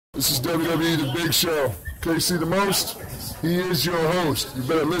This is WWE The Big Show. KC the Most, he is your host. You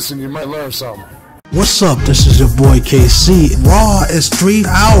better listen, you might learn something. What's up? This is your boy KC. Raw is 3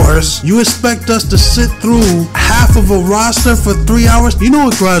 hours. You expect us to sit through half of a roster for 3 hours? You know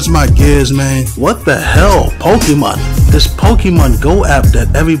what grinds my gears, man? What the hell? Pokemon. This Pokemon Go app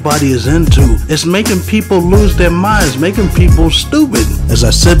that everybody is into is making people lose their minds, making people stupid. As I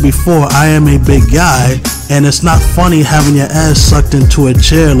said before, I am a big guy, and it's not funny having your ass sucked into a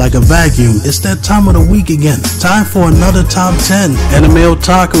chair like a vacuum. It's that time of the week again. Time for another top 10. Anime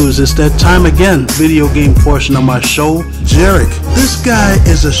Otakus, it's that time again. Video game portion of my show, Jarek. This guy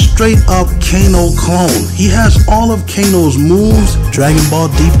is a straight up Kano clone. He has all of Kano's moves. Dragon Ball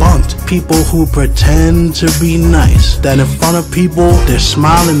debunked. People who pretend to be nice, that in front of people they're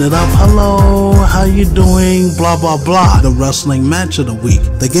smiling it up. Hello, how you doing? Blah blah blah. The wrestling match of the week.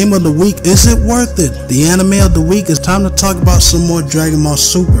 The game of the week, is it worth it? The anime of the week. Is time to talk about some more Dragon Ball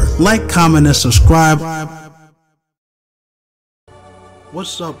Super. Like, comment, and subscribe.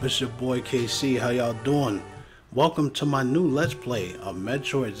 What's up? It's your boy KC. How y'all doing? Welcome to my new Let's Play of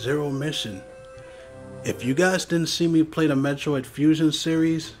Metroid Zero Mission. If you guys didn't see me play the Metroid Fusion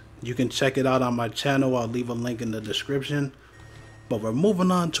series, you can check it out on my channel. I'll leave a link in the description. But we're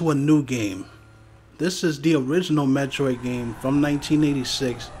moving on to a new game. This is the original Metroid game from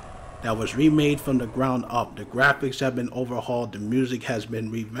 1986 that was remade from the ground up. The graphics have been overhauled, the music has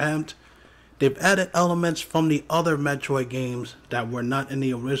been revamped. They've added elements from the other Metroid games that were not in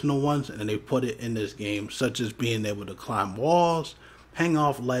the original ones, and they put it in this game, such as being able to climb walls, hang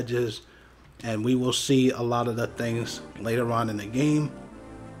off ledges, and we will see a lot of the things later on in the game.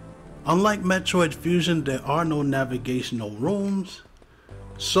 Unlike Metroid Fusion, there are no navigational rooms,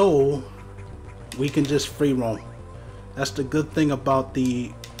 so we can just free roam. That's the good thing about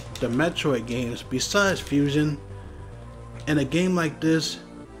the Metroid games. Besides Fusion, in a game like this,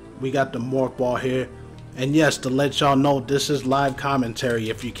 we got the morph ball here, and yes, to let y'all know, this is live commentary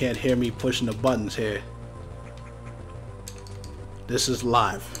if you can't hear me pushing the buttons here. This is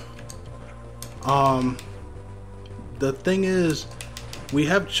live. The thing is, we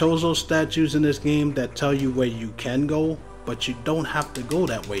have Chozo statues in this game that tell you where you can go, but you don't have to go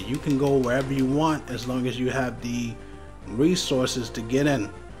that way. You can go wherever you want as long as you have the resources to get in.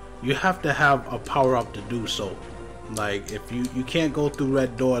 You have to have a power-up to do so. Like, if you can't go through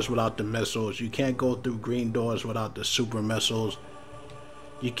red doors without the missiles, you can't go through green doors without the super missiles,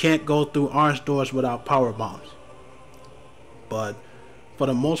 you can't go through orange doors without power bombs. But for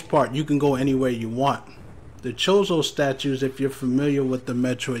the most part, you can go anywhere you want. The Chozo statues, if you're familiar with the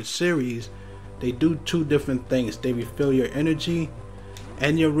Metroid series, they do two different things. They refill your energy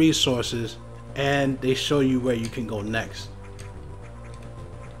and your resources, and they show you where you can go next.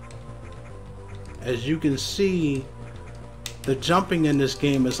 As you can see, the jumping in this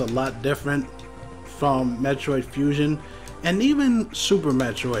game is a lot different from Metroid Fusion and even Super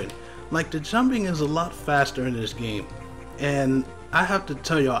Metroid. Like, the jumping is a lot faster in this game, and I have to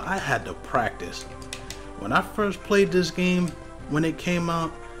tell y'all, I had to practice. When I first played this game, when it came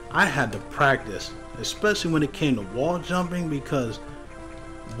out, I had to practice, especially when it came to wall jumping, because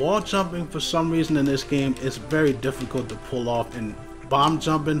wall jumping for some reason in this game is very difficult to pull off, and bomb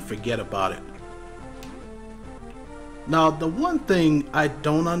jumping, forget about it. Now, the one thing I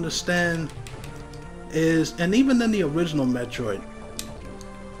don't understand is, and even in the original Metroid,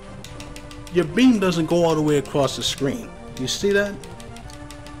 your beam doesn't go all the way across the screen. You see that?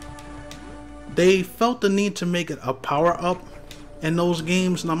 They felt the need to make it a power-up in those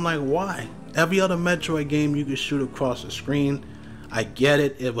games, and I'm like, why? Every other Metroid game you could shoot across the screen. I get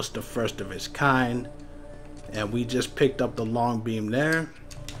it, it was the first of its kind, and we just picked up the long beam there,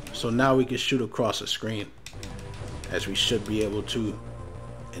 so now we can shoot across the screen, as we should be able to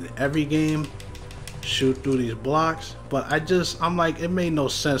in every game, shoot through these blocks. But I'm like, it made no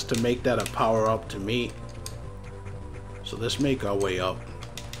sense to make that a power up to me. So let's make our way up.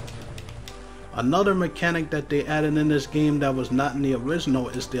 Another mechanic that they added in this game that was not in the original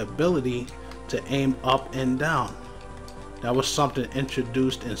is the ability to aim up and down. That was something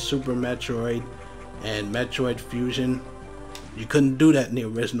introduced in Super Metroid and Metroid Fusion. You couldn't do that in the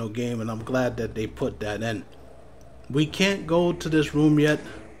original game, and I'm glad that they put that in. We can't go to this room yet,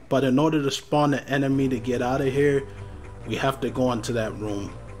 but in order to spawn the enemy to get out of here, we have to go into that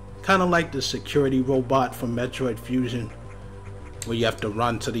room. Kind of like the security robot from Metroid Fusion, where you have to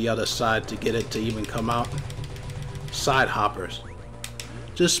run to the other side to get it to even come out. Side hoppers.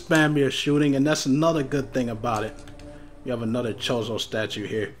 Just spam your shooting, and that's another good thing about it. You have another Chozo statue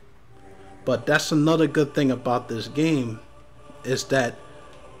here. But that's another good thing about this game, is that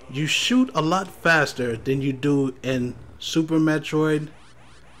you shoot a lot faster than you do in Super Metroid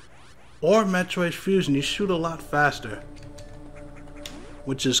or Metroid Fusion, you shoot a lot faster,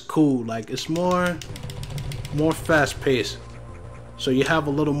 which is cool. Like, it's more fast paced, so you have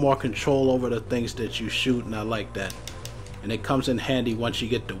a little more control over the things that you shoot, and I like that. And it comes in handy once you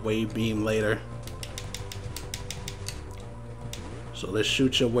get the wave beam later. So let's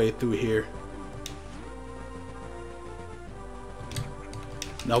shoot your way through here.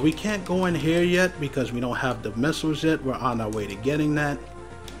 Now we can't go in here yet because we don't have the missiles yet. We're on our way to getting that.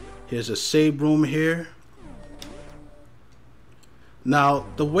 Here's a save room here. Now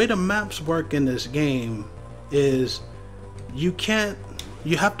the way the maps work in this game is you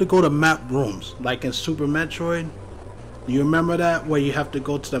have to go to map rooms like in Super Metroid. You remember that, where you have to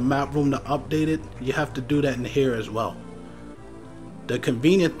go to the map room to update it? You have to do that in here as well. The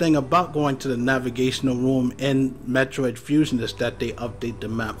convenient thing about going to the navigational room in Metroid Fusion is that they update the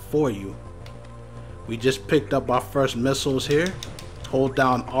map for you. We just picked up our first missiles here. Hold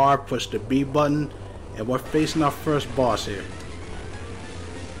down R, push the B button, and we're facing our first boss here.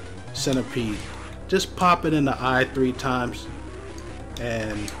 Centipede. Just pop it in the eye 3 times,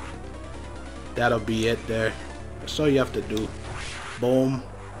 and that'll be it there. That's all you have to do. Boom.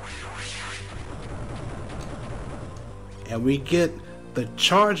 And we get the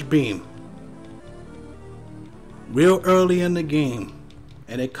charge beam real early in the game,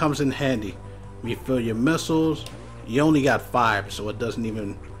 and it comes in handy. Refill your missiles. You only got 5, so it doesn't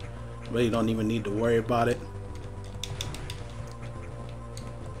even don't even need to worry about it.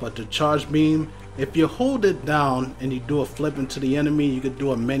 But the charge beam, if you hold it down and you do a flip into the enemy, you could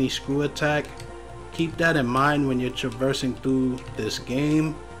do a mini screw attack. Keep that in mind when you're traversing through this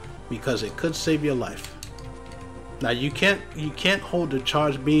game, because it could save your life. Now you can't hold the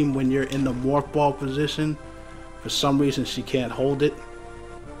charge beam when you're in the morph ball position. For some reason she can't hold it,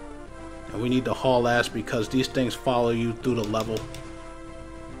 and we need to haul ass because these things follow you through the level.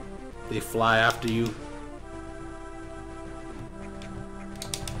 They fly after you.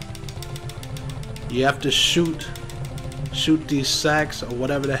 You have to shoot these sacks or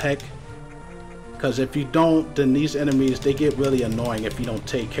whatever the heck, because if you don't, then these enemies, they get really annoying if you don't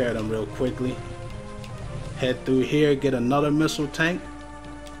take care of them real quickly. Head through here, get another missile tank.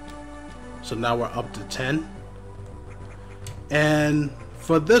 So now we're up to 10. And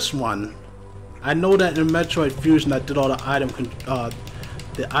for this one, I know that in Metroid Fusion I did all the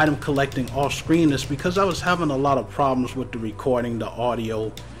item collecting off screen. Is because I was having a lot of problems with the recording, the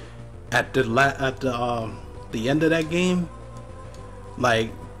audio at the end of that game.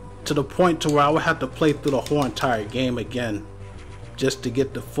 Like, to the point to where I would have to play through the whole entire game again just to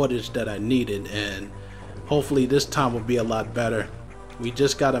get the footage that I needed, and hopefully this time will be a lot better. We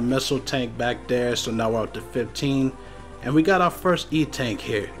just got a missile tank back there, so now we're up to 15, and we got our first E-tank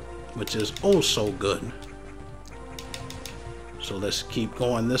here, which is oh so good. So let's keep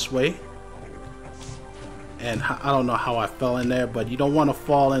going this way. And I don't know how I fell in there, but you don't want to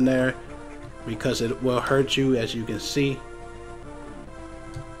fall in there because it will hurt you, as you can see.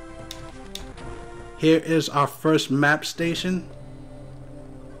 Here is our first map station.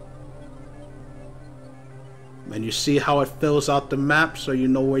 And you see how it fills out the map so you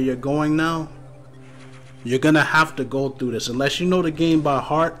know where you're going now. You're gonna have to go through this unless you know the game by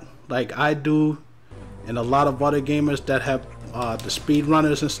heart like I do, and a lot of other gamers that have the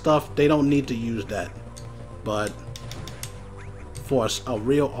speedrunners and stuff. They don't need to use that, but for a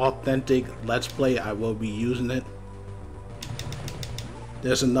real authentic let's play, I will be using it.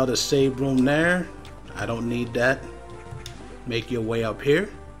 There's another save room there. I don't need that. Make your way up here.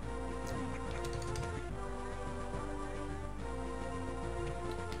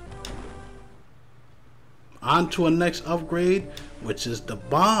 On to a next upgrade, which is the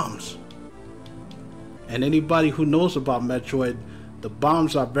bombs. And anybody who knows about Metroid, the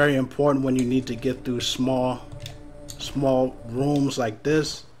bombs are very important when you need to get through small rooms like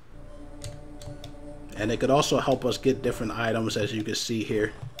this. And it could also help us get different items, as you can see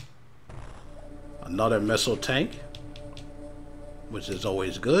here. Another missile tank, which is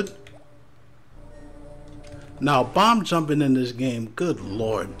always good. Now, bomb jumping in this game, good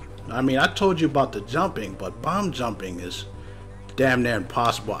lord. I mean, I told you about the jumping, but bomb jumping is damn near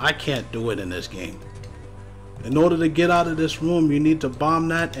impossible. I can't do it in this game. In order to get out of this room, you need to bomb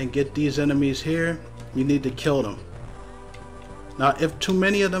that and get these enemies here. You need to kill them. Now, if too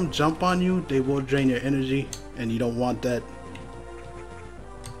many of them jump on you, they will drain your energy, and you don't want that.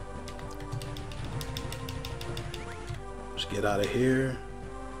 Let's get out of here.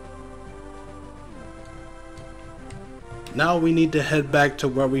 Now we need to head back to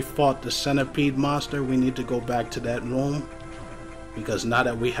where we fought the centipede monster. We need to go back to that room, because now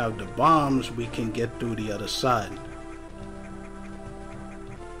that we have the bombs, we can get through the other side.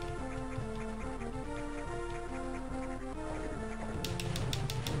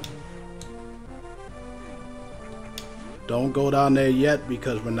 Don't go down there yet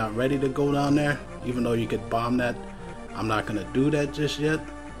because we're not ready to go down there. Even though you could bomb that, I'm not gonna do that just yet.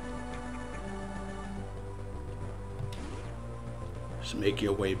 Just make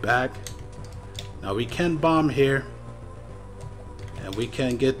your way back. Now we can bomb here, and we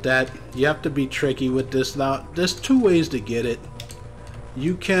can get that. You have to be tricky with this. Now there's two ways to get it.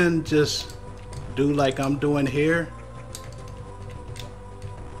 You can just do like I'm doing here,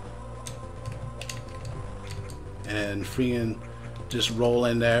 and freaking just roll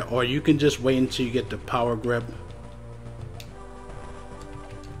in there, or you can just wait until you get the power grip.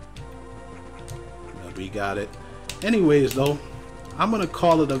 We got it. Anyways though, I'm gonna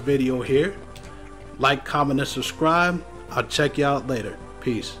call it a video here. Like, comment, and subscribe. I'll check you out later.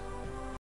 Peace.